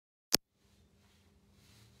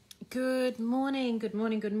Good morning, good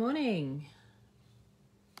morning, good morning.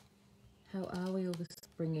 How are we all? Just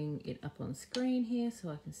bringing it up on screen here so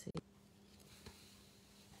I can see.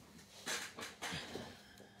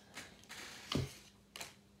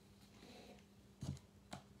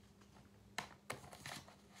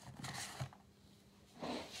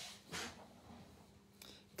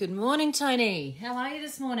 Good morning, Tony. How are you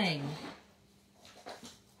this morning?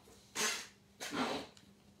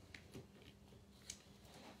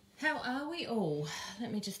 How are we all?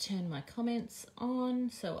 Let me just turn my comments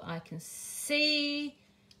on so I can see.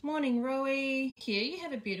 Morning, Rowie. Here, you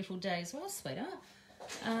have a beautiful day as well, sweetheart.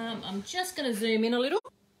 I'm just going to zoom in a little.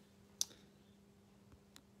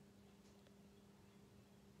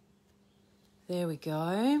 There we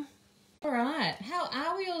go. All right, how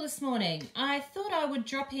are we all this morning? I thought I would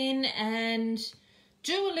drop in and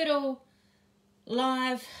do a little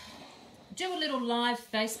live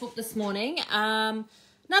Facebook this morning.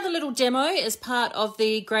 Another little demo as part of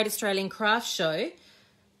the Great Australian Craft Show,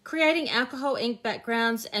 creating alcohol ink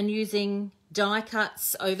backgrounds and using die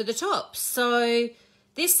cuts over the top. So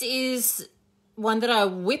this is one that I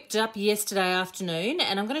whipped up yesterday afternoon,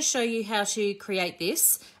 and I'm going to show you how to create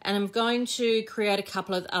this, and I'm going to create a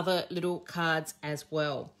couple of other little cards as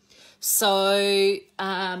well. So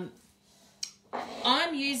I'm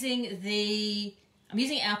using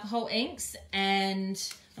alcohol inks, and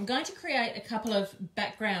I'm going to create a couple of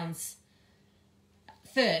backgrounds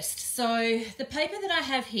first. So the paper that I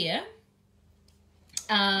have here,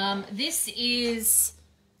 this is,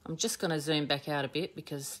 I'm just going to zoom back out a bit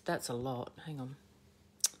because that's a lot. Hang on.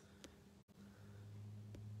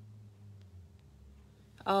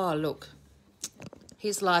 Oh, look.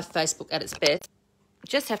 Here's live Facebook at its best.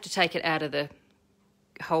 Just have to take it out of the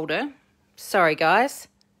holder. Sorry, guys.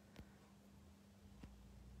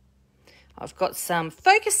 I've got some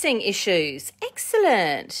focusing issues.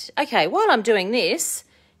 Excellent. Okay, while I'm doing this,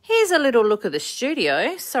 here's a little look at the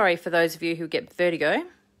studio. Sorry for those of you who get vertigo.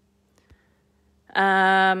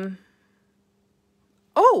 Oh,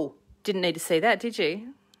 didn't need to see that, did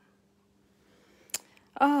you?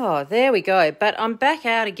 Oh, there we go. But I'm back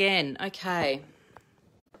out again. Okay.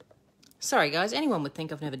 Sorry, guys. Anyone would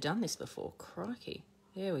think I've never done this before. Crikey.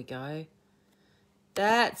 There we go.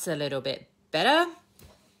 That's a little bit better.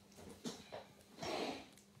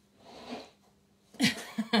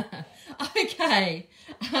 Okay.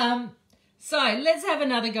 So let's have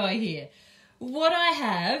another go here. What I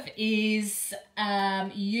have is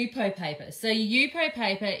Yupo paper. So Yupo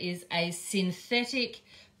paper is a synthetic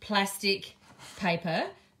plastic paper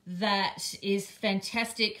that is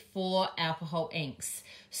fantastic for alcohol inks.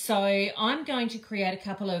 So I'm going to create a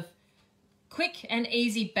couple of quick and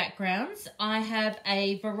easy backgrounds. I have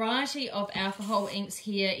a variety of alcohol inks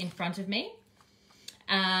here in front of me.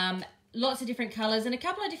 Lots of different colours and a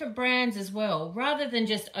couple of different brands as well. Rather than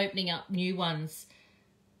just opening up new ones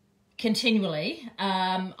continually,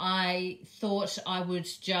 I thought I would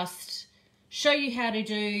just show you how to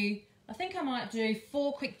do, I think I might do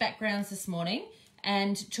 4 quick backgrounds this morning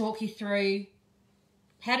and talk you through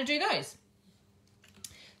how to do those.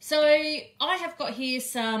 So I have got here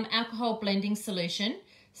some alcohol blending solution.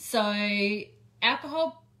 So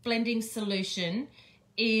alcohol blending solution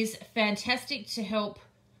is fantastic to help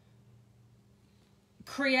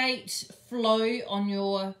create flow on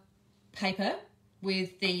your paper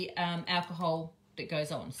with the alcohol that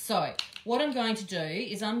goes on. So what I'm going to do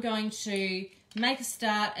is I'm going to make a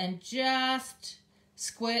start and just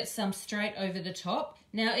squirt some straight over the top.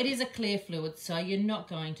 Now it is a clear fluid, so you're not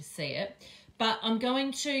going to see it, but I'm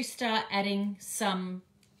going to start adding some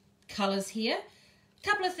colors here. A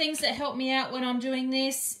couple of things that help me out when I'm doing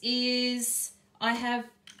this is I have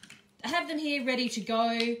them here ready to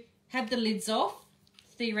go, have the lids off.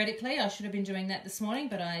 Theoretically, I should have been doing that this morning,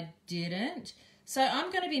 but I didn't. So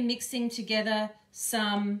I'm going to be mixing together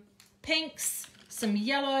some pinks, some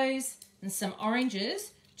yellows, and some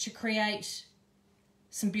oranges to create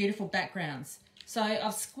some beautiful backgrounds. So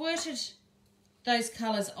I've squirted those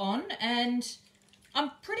colours on, and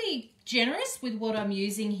I'm pretty generous with what I'm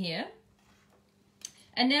using here.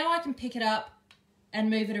 And now I can pick it up and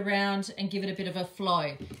move it around and give it a bit of a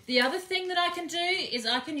flow. The other thing that I can do is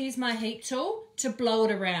I can use my heat tool to blow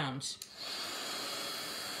it around.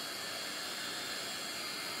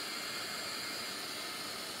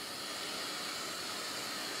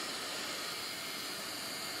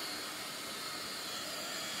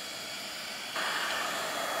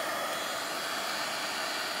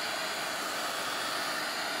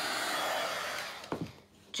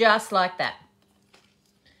 Just like that.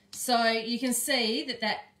 So you can see that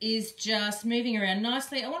that is just moving around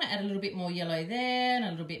nicely. I want to add a little bit more yellow there and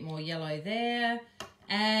a little bit more yellow there.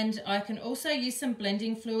 And I can also use some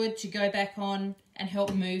blending fluid to go back on and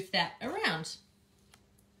help move that around.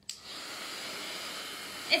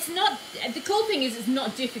 It's not, the cool thing is it's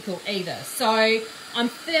not difficult either. So I'm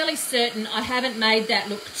fairly certain I haven't made that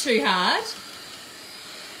look too hard.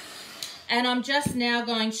 And I'm just now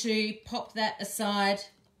going to pop that aside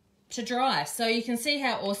to dry. So you can see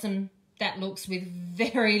how awesome that looks with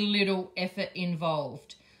very little effort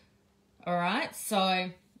involved. All right,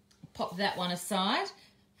 so pop that one aside.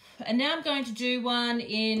 And now I'm going to do one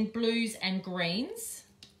in blues and greens.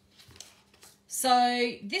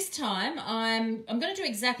 So this time I'm going to do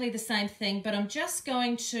exactly the same thing, but I'm just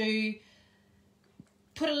going to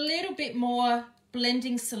put a little bit more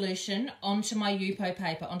blending solution onto my Yupo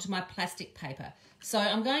paper, onto my plastic paper. So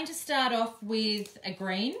I'm going to start off with a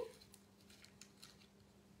green.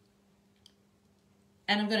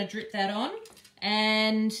 And I'm going to drip that on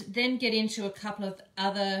and then get into a couple of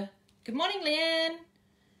other, good morning Leanne,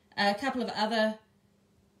 a couple of other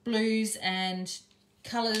blues and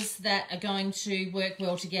colours that are going to work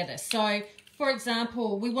well together. So for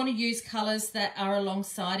example, we want to use colours that are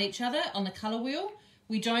alongside each other on the colour wheel.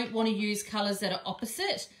 We don't want to use colours that are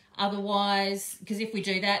opposite, otherwise, because if we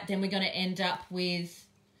do that, then we're going to end up with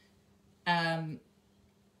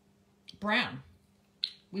brown.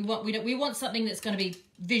 We want something that's going to be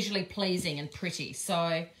visually pleasing and pretty.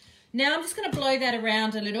 So now I'm just going to blow that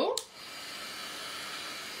around a little.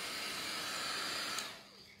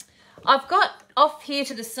 I've got off here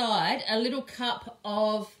to the side a little cup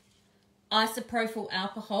of isopropyl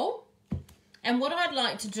alcohol. And what I'd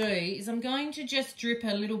like to do is I'm going to just drip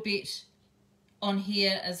a little bit on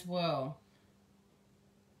here as well.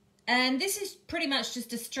 And this is pretty much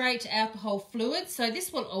just a straight alcohol fluid, so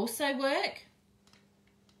this will also work.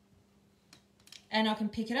 And I can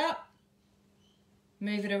pick it up,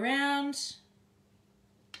 move it around,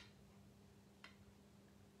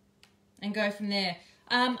 and go from there.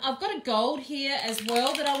 I've got a gold here as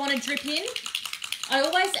well that I want to drip in. I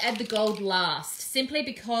always add the gold last, simply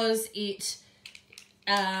because it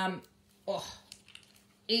can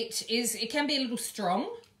be a little strong,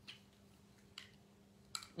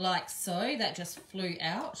 like so. That just flew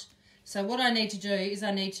out. So what I need to do is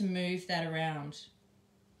I need to move that around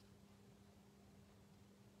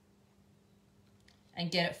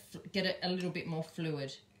and get it a little bit more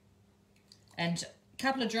fluid. And a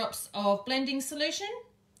couple of drops of blending solution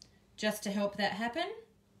just to help that happen.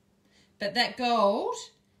 But that gold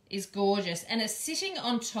is gorgeous, and it's sitting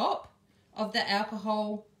on top of the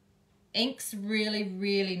alcohol inks really,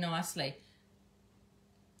 really nicely.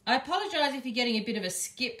 I apologise if you're getting a bit of a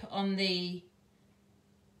skip on the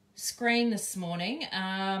screen this morning.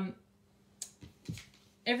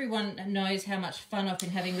 Everyone knows how much fun I've been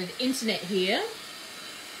having with internet here.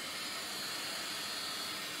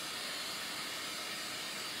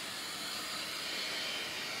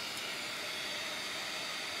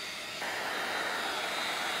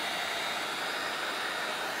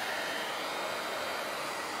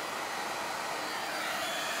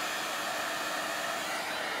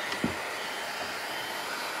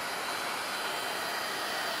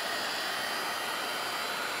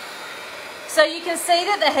 So you can see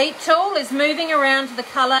that the heat tool is moving around the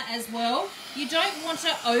colour as well. You don't want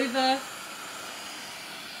to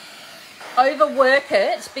overwork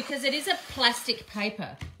it, because it is a plastic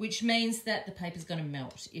paper, which means that the paper's going to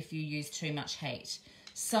melt if you use too much heat.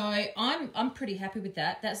 So I'm pretty happy with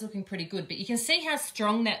that. That's looking pretty good. But you can see how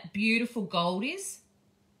strong that beautiful gold is.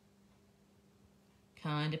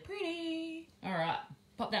 Kind of pretty. All right,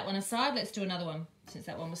 pop that one aside. Let's do another one, since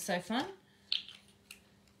that one was so fun.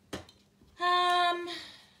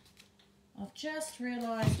 I've just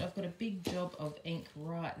realised I've got a big job of ink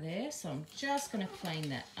right there, so I'm just going to clean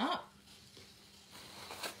that up.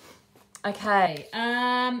 Okay,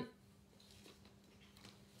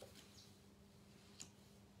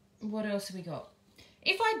 what else have we got?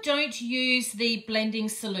 If I don't use the blending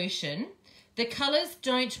solution, the colours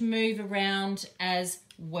don't move around as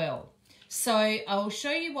well. So I'll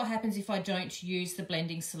show you what happens if I don't use the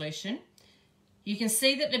blending solution. You can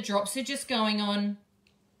see that the drops are just going on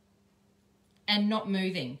and not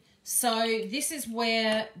moving. So this is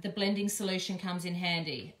where the blending solution comes in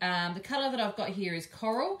handy. The colour that I've got here is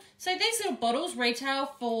coral. So these little bottles retail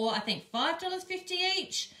for, I think, $5.50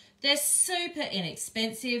 each. They're super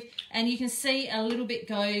inexpensive, and you can see a little bit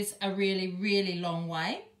goes a really, really long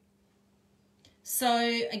way.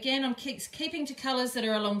 So again, I'm keeping to colours that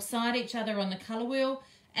are alongside each other on the colour wheel,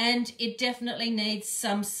 and it definitely needs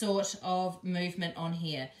some sort of movement on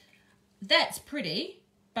here. That's pretty,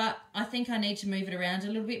 but I think I need to move it around a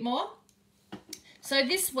little bit more. So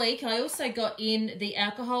this week I also got in the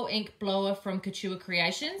alcohol ink blower from Couture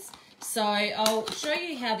Creations. So I'll show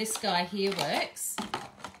you how this guy here works.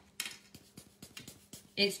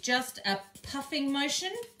 It's just a puffing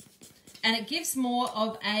motion and it gives more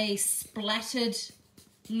of a splattered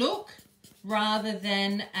look rather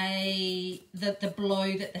than the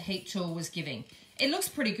blow that the heat tool was giving. It looks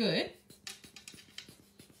pretty good.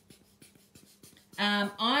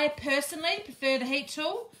 I personally prefer the heat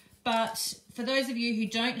tool, but for those of you who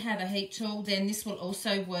don't have a heat tool, then this will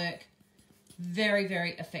also work very,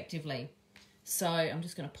 very effectively. So I'm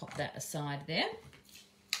just going to pop that aside there.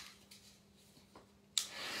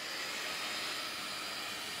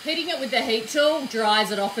 Heating it with the heat tool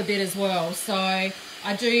dries it off a bit as well. So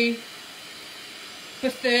I do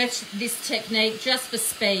prefer this technique just for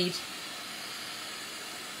speed.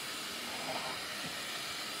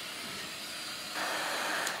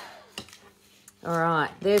 All right,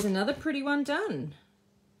 there's another pretty one done.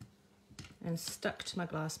 And stuck to my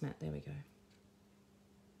glass mat. There we go.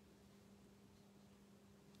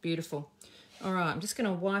 Beautiful. All right, I'm just going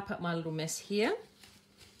to wipe up my little mess here.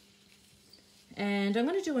 And I'm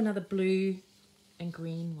going to do another blue and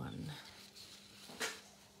green one.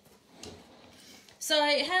 So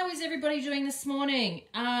how is everybody doing this morning?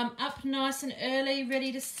 Up nice and early,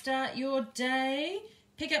 ready to start your day?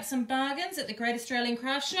 Pick up some bargains at the Great Australian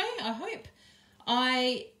Craft Show, I hope.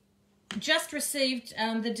 I just received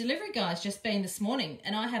the delivery guys just been this morning,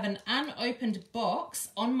 and I have an unopened box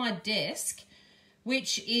on my desk,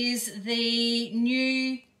 which is the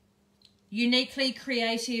new Uniquely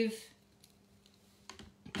Creative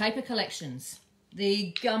paper collections,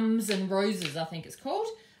 the Gums and Roses, I think it's called.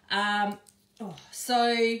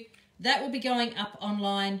 So that will be going up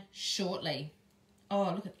online shortly.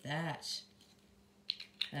 Oh, look at that.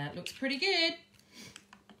 That looks pretty good.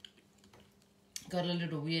 Got a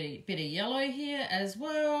little bit of yellow here as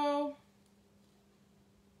well.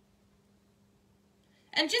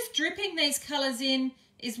 And just dripping these colours in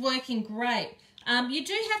is working great. You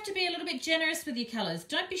do have to be a little bit generous with your colours.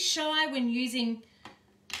 Don't be shy when you're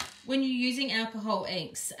using alcohol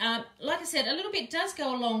inks. Like I said, a little bit does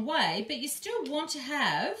go a long way, but you still want to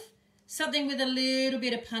have something with a little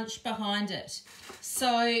bit of punch behind it.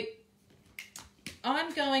 So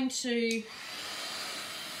I'm going to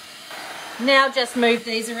now just move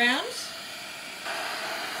these around.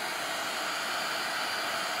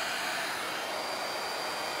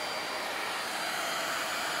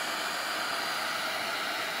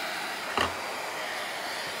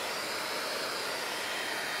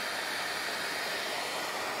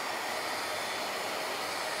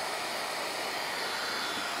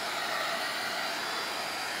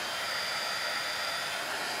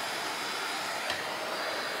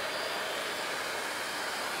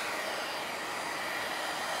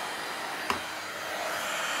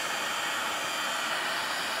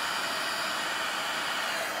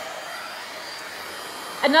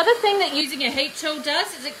 Another thing that using a heat tool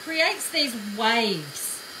does is it creates these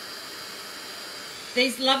waves.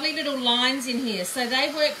 These lovely little lines in here. So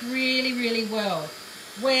they work really, really well.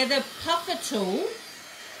 Where the puffer tool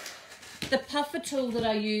that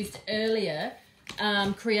I used earlier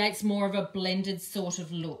creates more of a blended sort of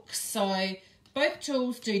look. So both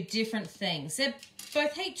tools do different things.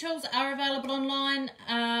 Both heat tools are available online,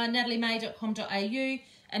 nataliemay.com.au,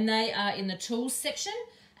 and they are in the tools section.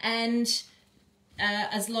 And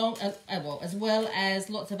as well as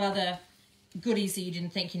lots of other goodies that you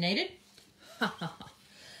didn't think you needed.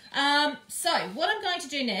 So what I'm going to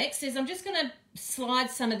do next is I'm just going to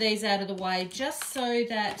slide some of these out of the way just so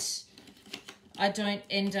that I don't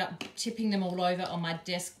end up tipping them all over on my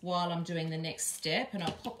desk while I'm doing the next step, and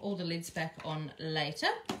I'll pop all the lids back on later.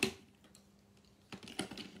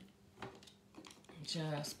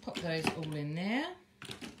 Just pop those all in there.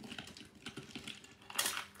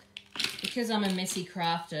 Because I'm a messy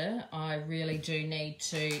crafter, I really do need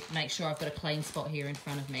to make sure I've got a clean spot here in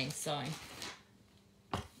front of me. So,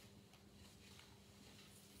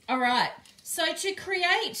 all right. So to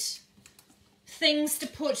create things to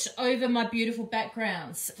put over my beautiful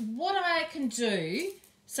backgrounds, what I can do,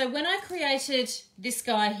 so when I created this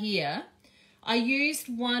guy here, I used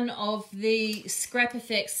one of the Scrap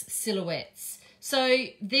FX silhouettes. So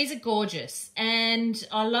these are gorgeous, and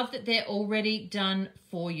I love that they're already done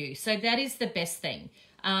for you. So that is the best thing.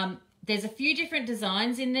 There's a few different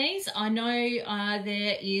designs in these. I know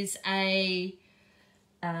there is a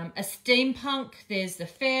steampunk, there's the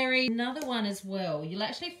fairy, another one as well. You'll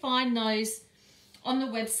actually find those on the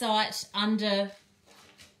website under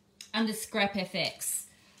Scrap FX.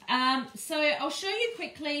 So I'll show you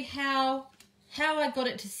quickly how I got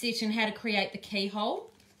it to sit and how to create the keyhole.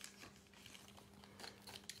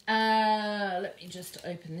 Let me just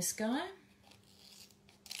open this guy.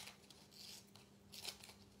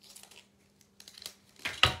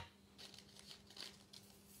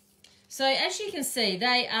 So as you can see,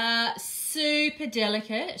 they are super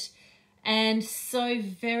delicate and so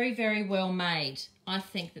very, very well made. I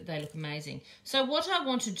think that they look amazing. So what I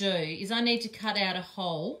want to do is I need to cut out a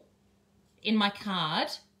hole in my card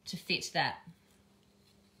to fit that.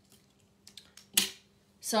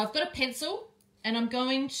 So I've got a pencil and I'm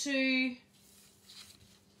going to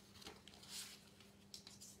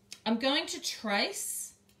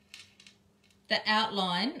trace the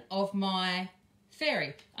outline of my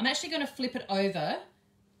fairy. I'm actually going to flip it over.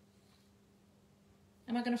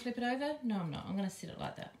 Am I going to flip it over? No, I'm not. I'm going to sit it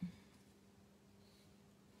like that.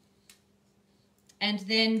 And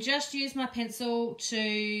then just use my pencil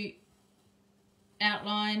to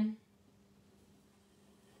outline,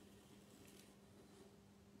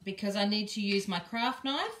 because I need to use my craft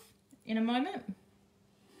knife in a moment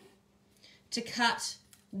to cut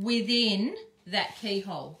within that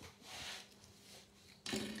keyhole.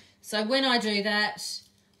 So when I do that,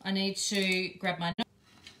 I need to grab my knife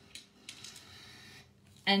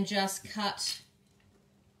and just cut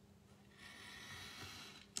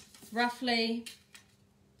roughly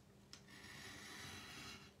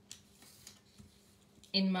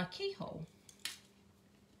in my keyhole.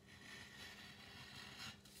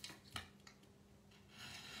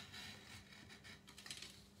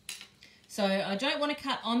 So I don't want to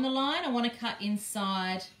cut on the line, I want to cut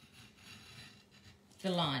inside the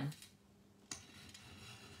line.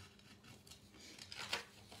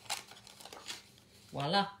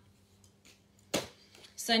 Voila.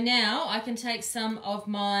 So now I can take some of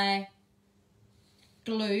my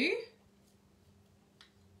glue.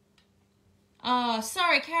 Oh,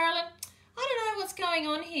 sorry, Carolyn. I don't know what's going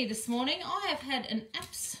on here this morning. I have had an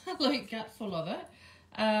absolute gutful of it.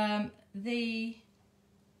 There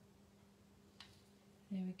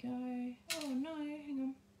we go. Oh no, hang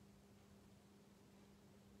on.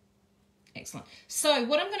 Excellent. So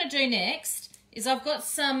what I'm going to do next is I've got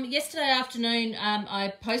some, yesterday afternoon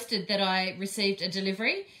I posted that I received a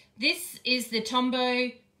delivery. This is the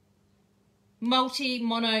Tombow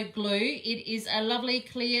Multi-Mono Glue. It is a lovely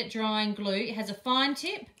clear drying glue. It has a fine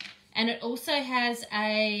tip and it also has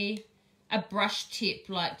a brush tip,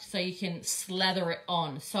 like so you can slather it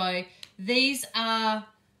on. So these are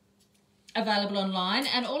available online,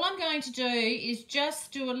 and all I'm going to do is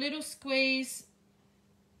just do a little squeeze,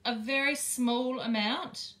 a very small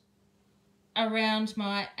amount around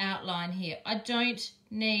my outline here. I don't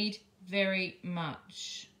need very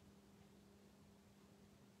much.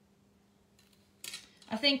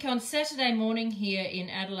 I think on Saturday morning here in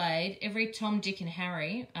Adelaide, every Tom, Dick and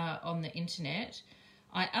Harry on the internet.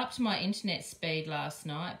 I upped my internet speed last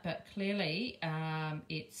night, but clearly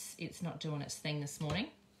it's not doing its thing this morning.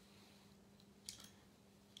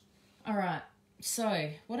 All right, so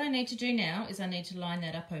what I need to do now is I need to line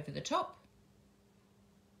that up over the top.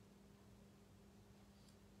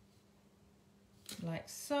 Like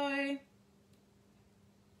so.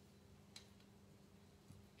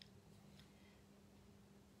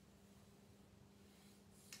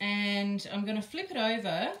 And I'm going to flip it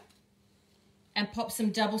over and pop some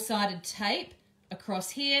double-sided tape across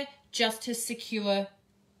here just to secure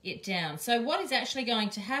it down. So what is actually going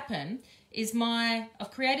to happen is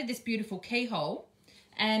I've created this beautiful keyhole,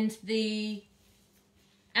 and the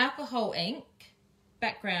alcohol ink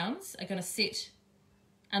backgrounds are going to sit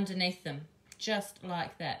underneath them just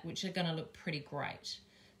like that, which are going to look pretty great.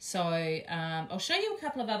 So I'll show you a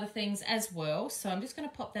couple of other things as well. So I'm just going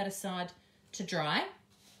to pop that aside to dry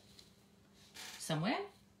somewhere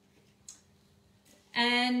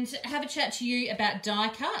and have a chat to you about die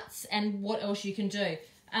cuts and what else you can do.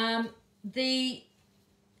 The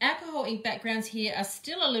alcohol ink backgrounds here are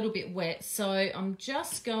still a little bit wet, so I'm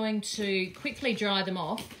just going to quickly dry them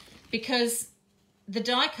off, because the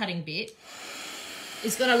die cutting bit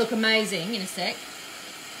is going to look amazing in a sec.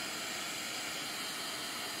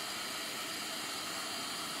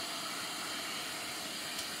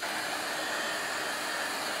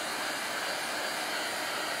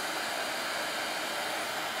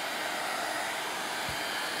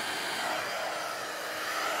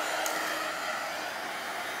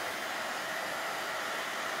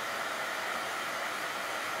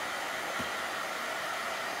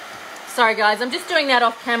 Sorry guys, I'm just doing that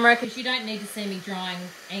off camera because you don't need to see me drying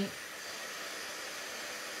ink.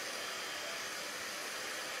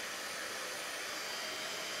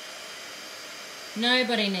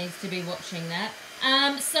 Nobody needs to be watching that.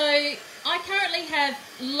 So I currently have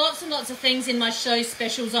lots and lots of things in my show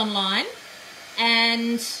specials online,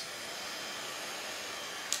 and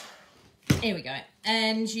Here we go.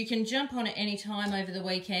 And you can jump on it any time over the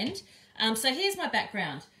weekend. So here's my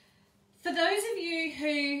background. For those of you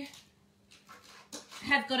who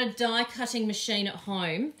have got a die cutting machine at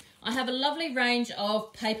home, I have a lovely range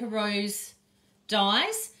of Paper Rose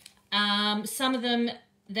dies. Some of them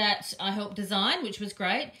that I helped design, which was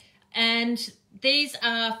great. And these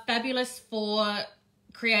are fabulous for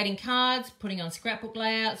creating cards, putting on scrapbook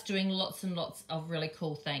layouts, doing lots and lots of really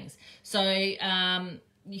cool things. So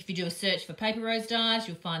if you do a search for Paper Rose dies,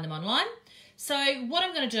 you'll find them online. So what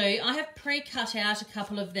I'm going to do, I have pre-cut out a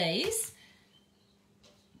couple of these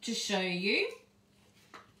to show you.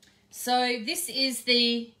 So this is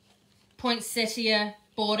the poinsettia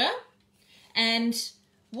border, and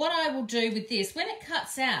what I will do with this, when it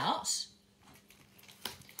cuts out,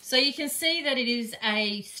 so you can see that it is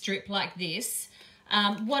a strip like this.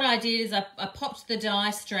 What I did is I popped the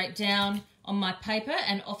die straight down on my paper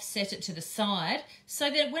and offset it to the side so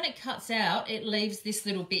that when it cuts out, it leaves this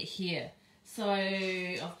little bit here. So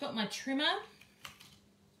I've got my trimmer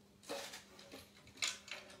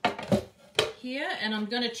here, and I'm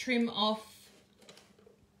going to trim off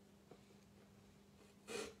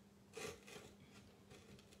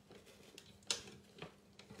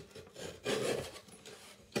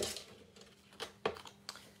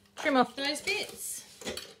those bits.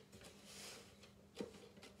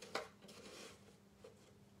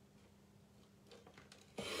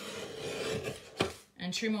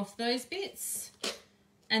 And trim off those bits.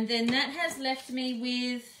 And then that has left me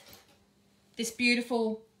with this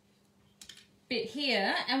beautiful bit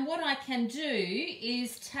here. And what I can do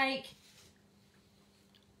is take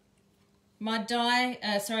my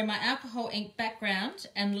my alcohol ink background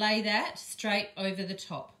and lay that straight over the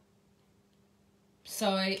top.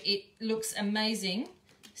 So it looks amazing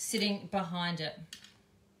sitting behind it.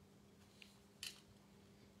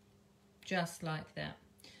 Just like that.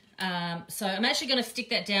 So I'm actually going to stick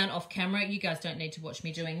that down off camera. You guys don't need to watch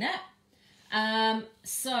me doing that.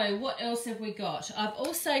 So what else have we got? I've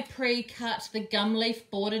also pre-cut the gum leaf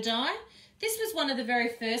border die. This was one of the very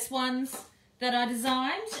first ones that I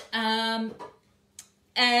designed.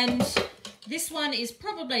 And this one is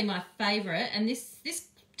probably my favourite. And this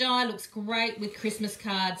die looks great with Christmas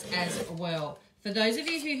cards as well. For those of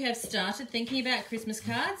you who have started thinking about Christmas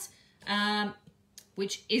cards,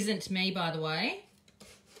 which isn't me, by the way,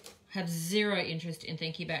 have zero interest in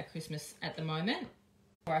thinking about Christmas at the moment,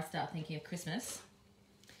 before I start thinking of Christmas.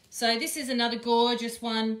 So this is another gorgeous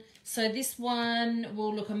one. So this one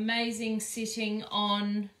will look amazing sitting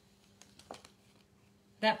on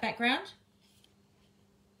that background.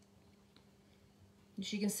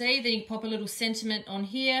 As you can see, then you pop a little sentiment on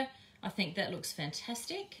here. I think that looks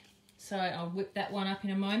fantastic. So I'll whip that one up in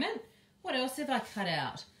a moment. What else have I cut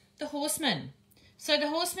out? The Horseman. So the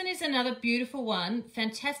Horseman is another beautiful one,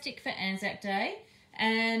 fantastic for Anzac Day,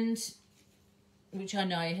 and which I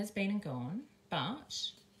know has been and gone,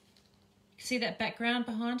 but see that background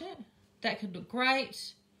behind it? That could look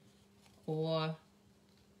great, or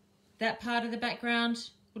that part of the background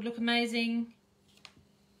would look amazing,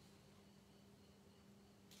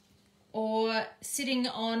 or sitting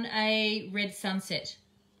on a red sunset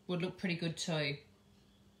would look pretty good too.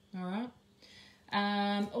 All right.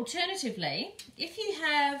 Alternatively, if you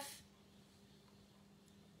have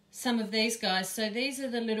some of these guys, so these are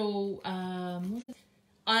the little,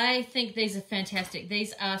 I think these are fantastic.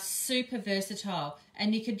 These are super versatile,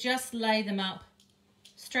 and you could just lay them up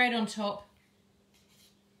straight on top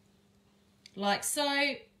like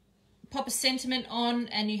so, pop a sentiment on,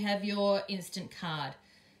 and you have your instant card.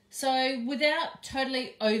 So without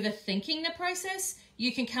totally overthinking the process,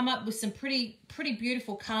 you can come up with some pretty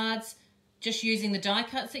beautiful cards just using the die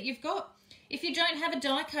cuts that you've got. If you don't have a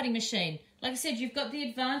die cutting machine, like I said, you've got the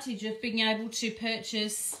advantage of being able to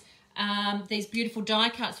purchase these beautiful die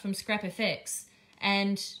cuts from Scrap FX,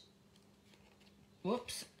 and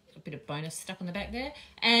whoops, a bit of bonus stuck on the back there,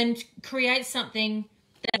 and create something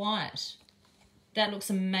that's white. That looks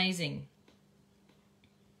amazing.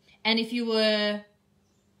 And if you were,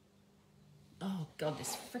 oh God,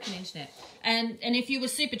 this freaking internet. And if you were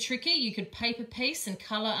super tricky, you could paper piece and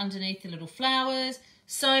colour underneath the little flowers.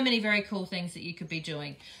 So many very cool things that you could be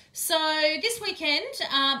doing. So this weekend,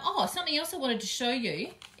 oh, something else I wanted to show you.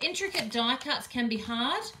 Intricate die cuts can be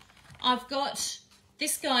hard. I've got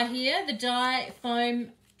this guy here, the die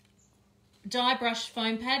brush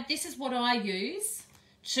foam pad. This is what I use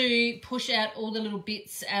to push out all the little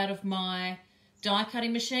bits out of my die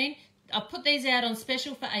cutting machine. I've put these out on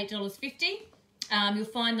special for $8.50. You'll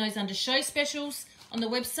find those under show specials on the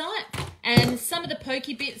website. And some of the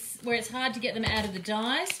pokey bits where it's hard to get them out of the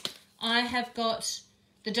dies, I have got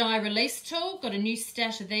the dye release tool. Got a new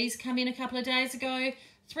stash of these come in a couple of days ago.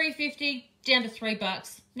 $3.50 down to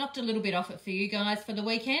 $3. Knocked a little bit off it for you guys for the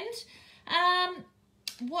weekend.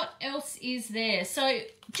 What else is there? So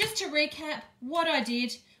just to recap what I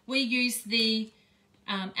did, we used the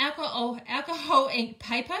alcohol ink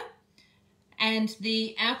paper and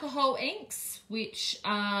the alcohol inks, which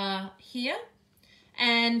are here,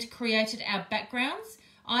 and created our backgrounds.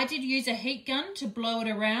 I did use a heat gun to blow it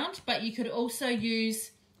around, but you could also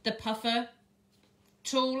use the puffer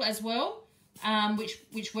tool as well,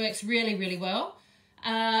 which works really, really well.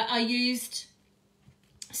 I used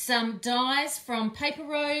some dies from Paper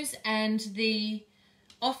Rose and the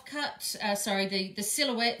the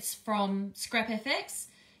silhouettes from Scrap FX.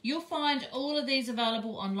 You'll find all of these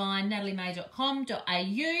available online,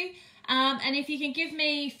 nataliemay.com.au. And if you can give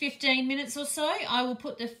me 15 minutes or so, I will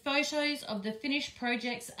put the photos of the finished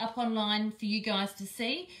projects up online for you guys to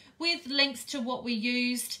see, with links to what we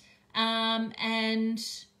used. And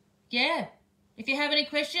yeah, if you have any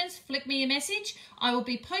questions, flick me a message. I will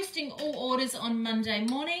be posting all orders on Monday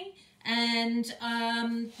morning. And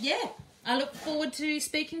yeah, I look forward to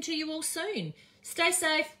speaking to you all soon. Stay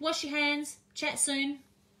safe, wash your hands, chat soon.